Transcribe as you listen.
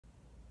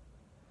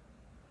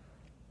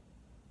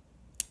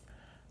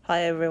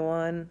Hi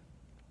everyone.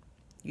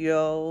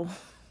 Yo,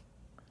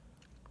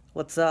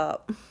 what's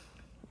up?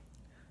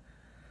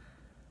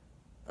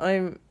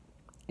 I'm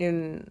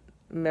in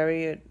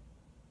Marriott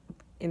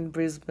in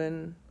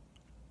Brisbane.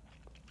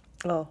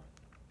 Oh,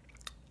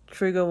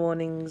 trigger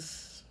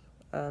warnings,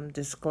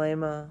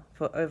 disclaimer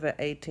for over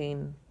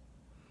 18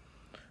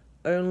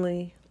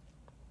 only.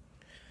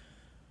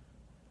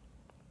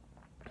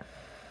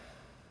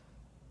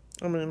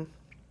 I mean,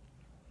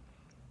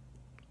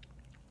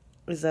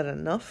 is that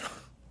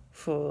enough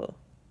for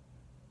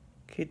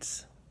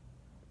kids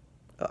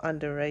or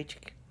underage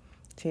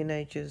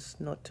teenagers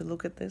not to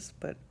look at this?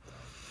 But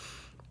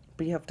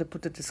you have to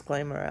put the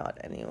disclaimer out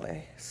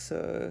anyway.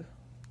 So,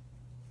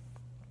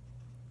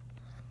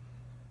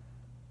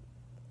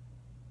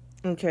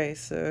 okay,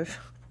 so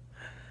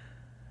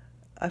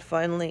I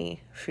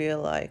finally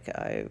feel like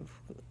I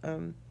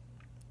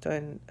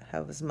don't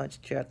have as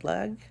much jet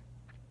lag.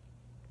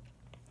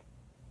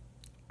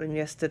 And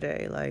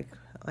yesterday, like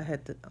I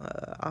had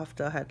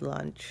after I had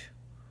lunch,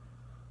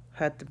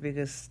 had the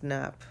biggest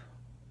nap.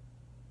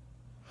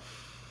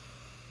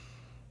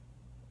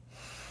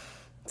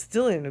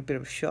 Still in a bit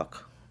of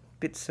shock,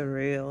 bit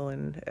surreal,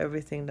 and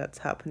everything that's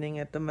happening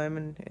at the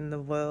moment in the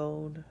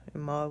world,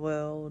 in my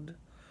world,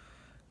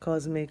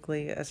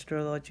 cosmically,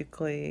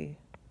 astrologically,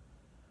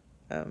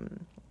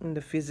 in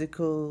the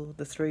physical,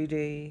 the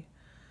 3D.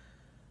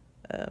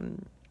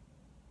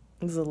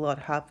 There's a lot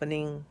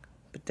happening,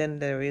 but then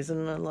there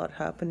isn't a lot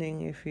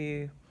happening if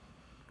you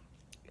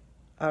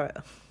are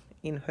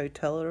in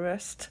hotel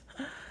arrest.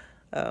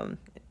 I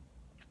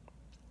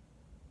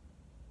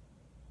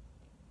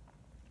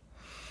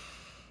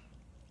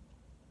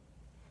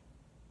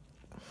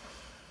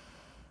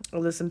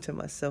listened to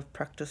myself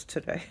practice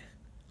today,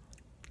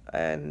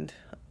 and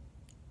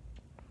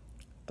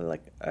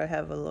like I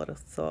have a lot of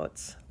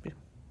thoughts,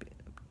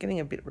 getting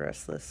a bit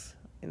restless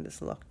in this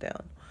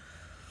lockdown.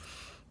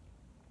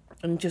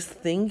 And just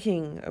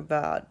thinking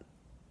about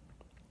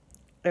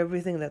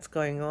everything that's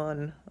going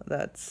on,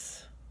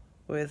 that's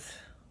with,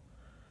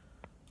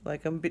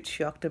 like, I'm a bit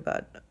shocked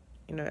about,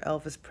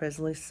 Elvis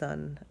Presley's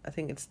son. I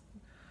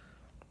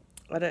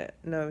don't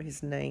know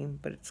his name,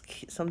 but it's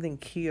something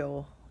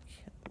Keogh,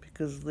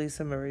 because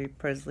Lisa Marie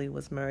Presley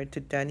was married to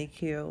Danny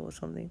Keogh or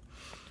something.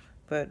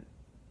 But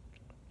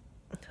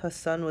her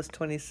son was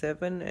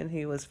 27 and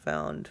he was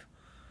found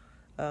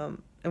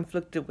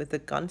inflicted with a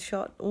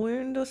gunshot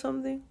wound or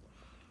something,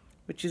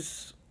 which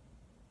is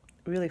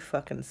really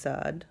fucking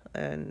sad.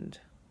 And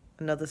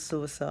another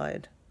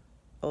suicide,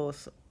 or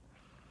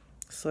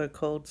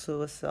so-called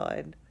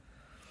suicide.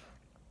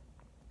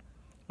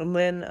 And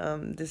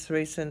then this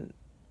recent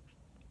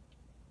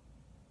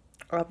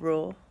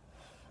uproar,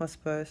 I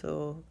suppose,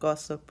 or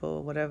gossip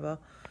or whatever,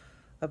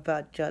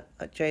 about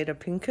Jada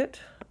Pinkett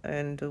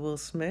and Will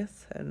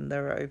Smith and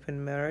their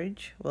open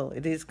marriage. Well,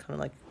 it is kind of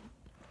like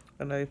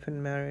an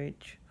open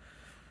marriage.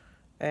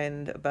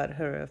 And about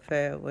her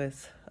affair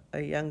with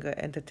a younger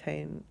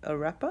a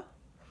rapper.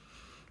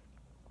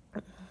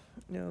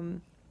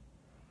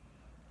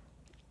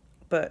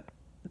 But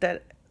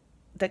that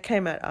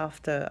came out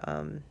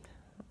after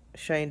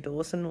Shane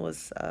Dawson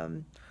was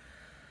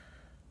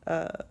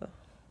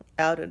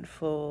outed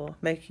for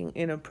making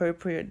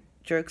inappropriate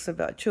jokes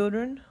about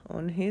children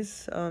on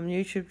his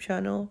YouTube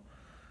channel.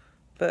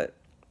 But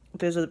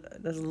there's a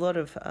lot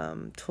of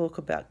talk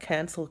about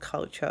cancel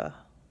culture,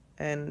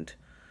 and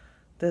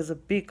there's a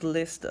big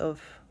list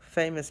of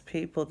famous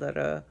people that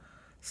are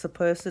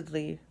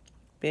supposedly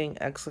being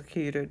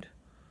executed,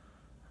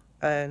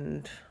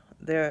 and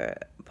they're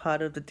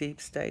part of the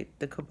deep state,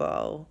 the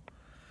cabal.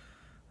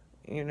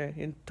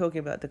 You're talking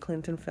about the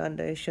Clinton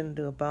Foundation,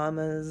 the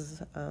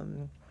Obamas,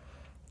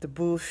 the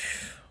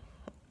Bush.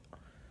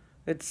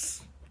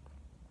 It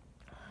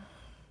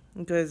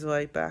goes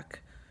way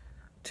back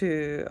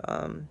to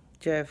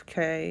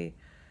JFK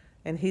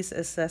and his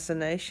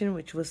assassination,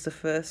 which was the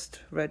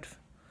first red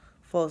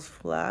false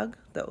flag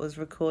that was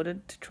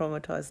recorded to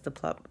traumatize the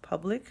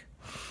public.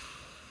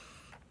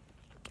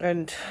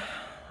 And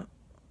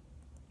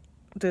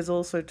there's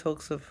also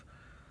talks of,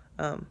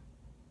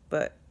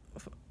 but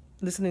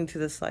listening to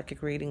the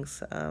psychic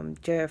readings,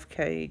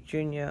 JFK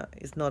Jr.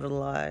 is not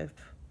alive.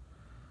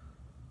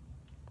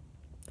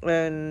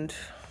 And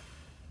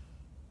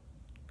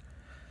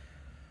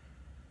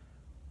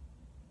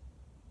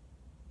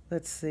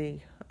let's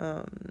see.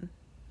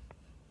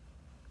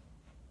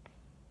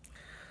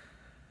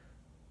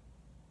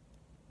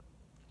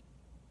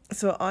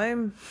 So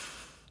I'm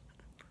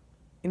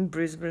in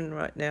Brisbane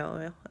right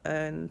now,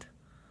 and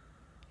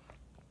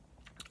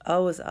I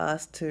was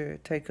asked to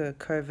take a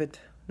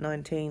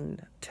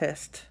COVID-19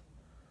 test,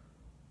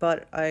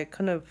 but I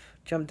kind of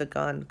jumped the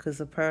gun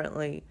because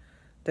apparently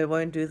they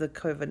won't do the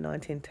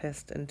COVID-19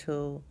 test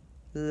until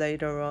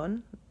later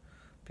on,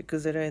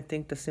 because they don't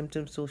think the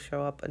symptoms will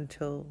show up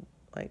until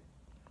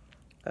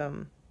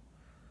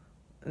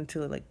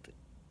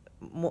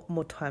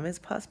more time has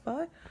passed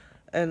by.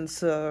 And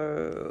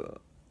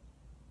so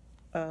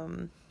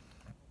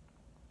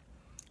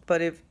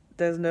but if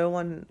there's no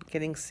one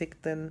getting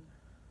sick, then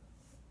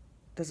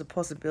there's a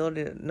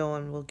possibility that no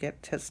one will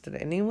get tested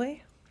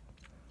anyway.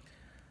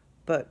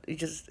 But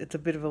it's a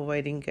bit of a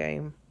waiting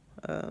game.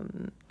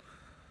 And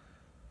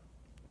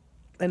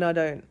I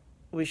don't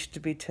wish to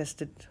be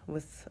tested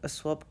with a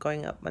swab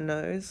going up my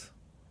nose.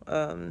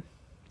 The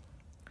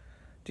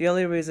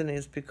only reason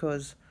is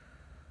because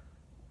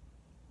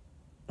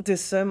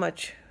there's so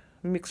much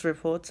mixed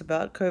reports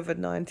about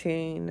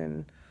COVID-19,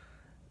 and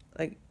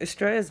like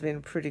Australia's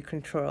been pretty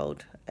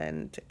controlled,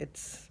 and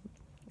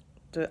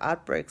the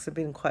outbreaks have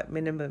been quite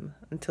minimum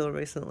until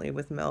recently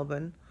with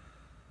Melbourne.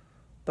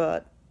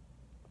 But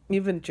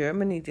even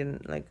Germany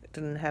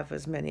didn't have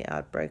as many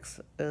outbreaks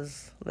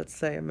as, let's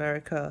say,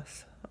 America,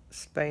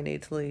 Spain,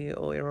 Italy,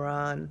 or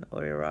Iran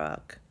or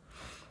Iraq.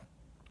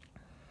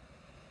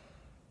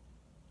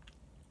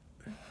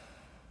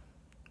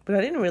 But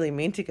I didn't really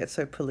mean to get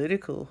so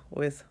political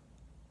with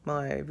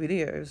my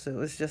videos. It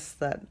was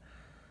just that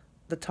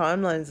the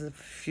timelines are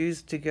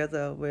fused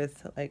together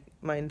with like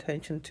my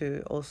intention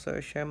to also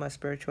share my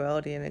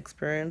spirituality and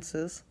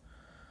experiences.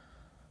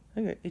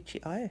 I get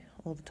itchy eye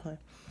all the time.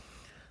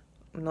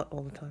 Not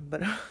all the time,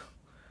 but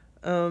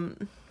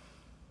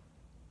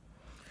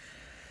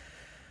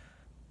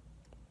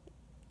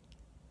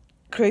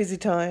crazy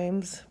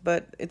times.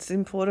 But it's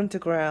important to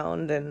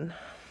ground, and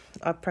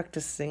I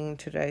practiced singing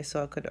today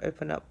so I could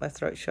open up my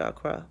throat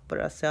chakra, but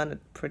I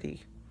sounded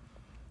pretty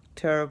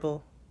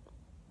terrible.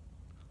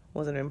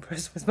 Wasn't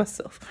impressed with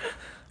myself.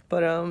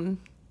 But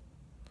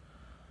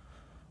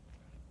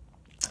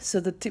so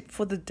the tip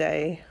for the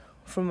day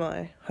from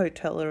my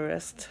hotel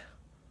arrest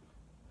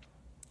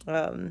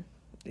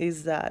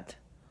is that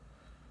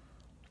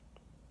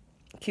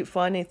keep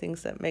finding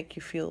things that make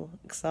you feel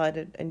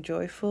excited and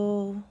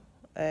joyful,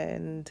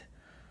 and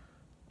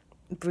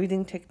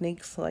breathing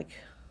techniques like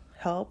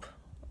help,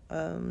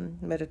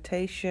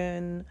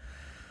 meditation,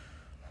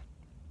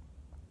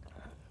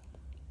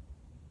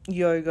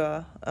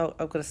 yoga. I've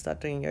got to start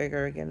doing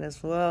yoga again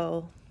as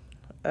well.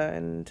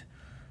 And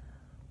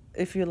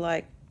if you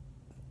like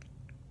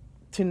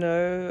to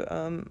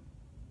know,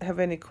 have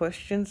any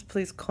questions,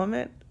 please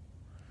comment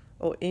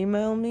or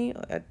email me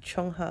at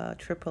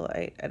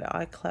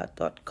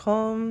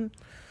chongha888@icloud.com.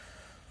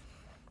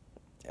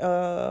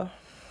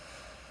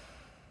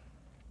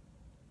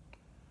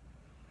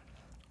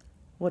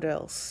 What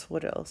else?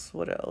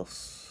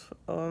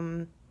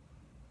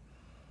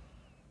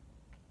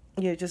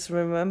 Yeah, just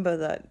remember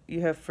that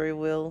you have free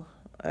will,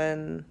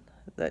 and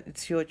that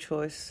it's your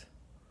choice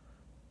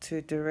to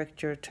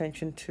direct your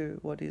attention to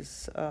what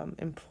is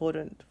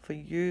important for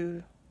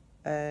you,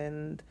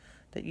 and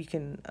that you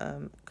can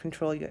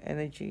control your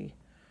energy.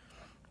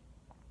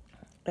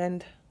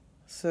 And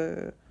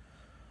so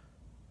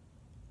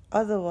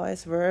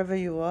otherwise, wherever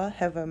you are,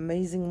 have an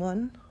amazing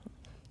one,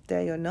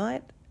 day or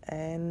night,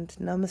 and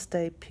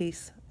namaste,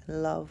 peace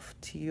and love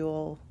to you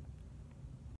all.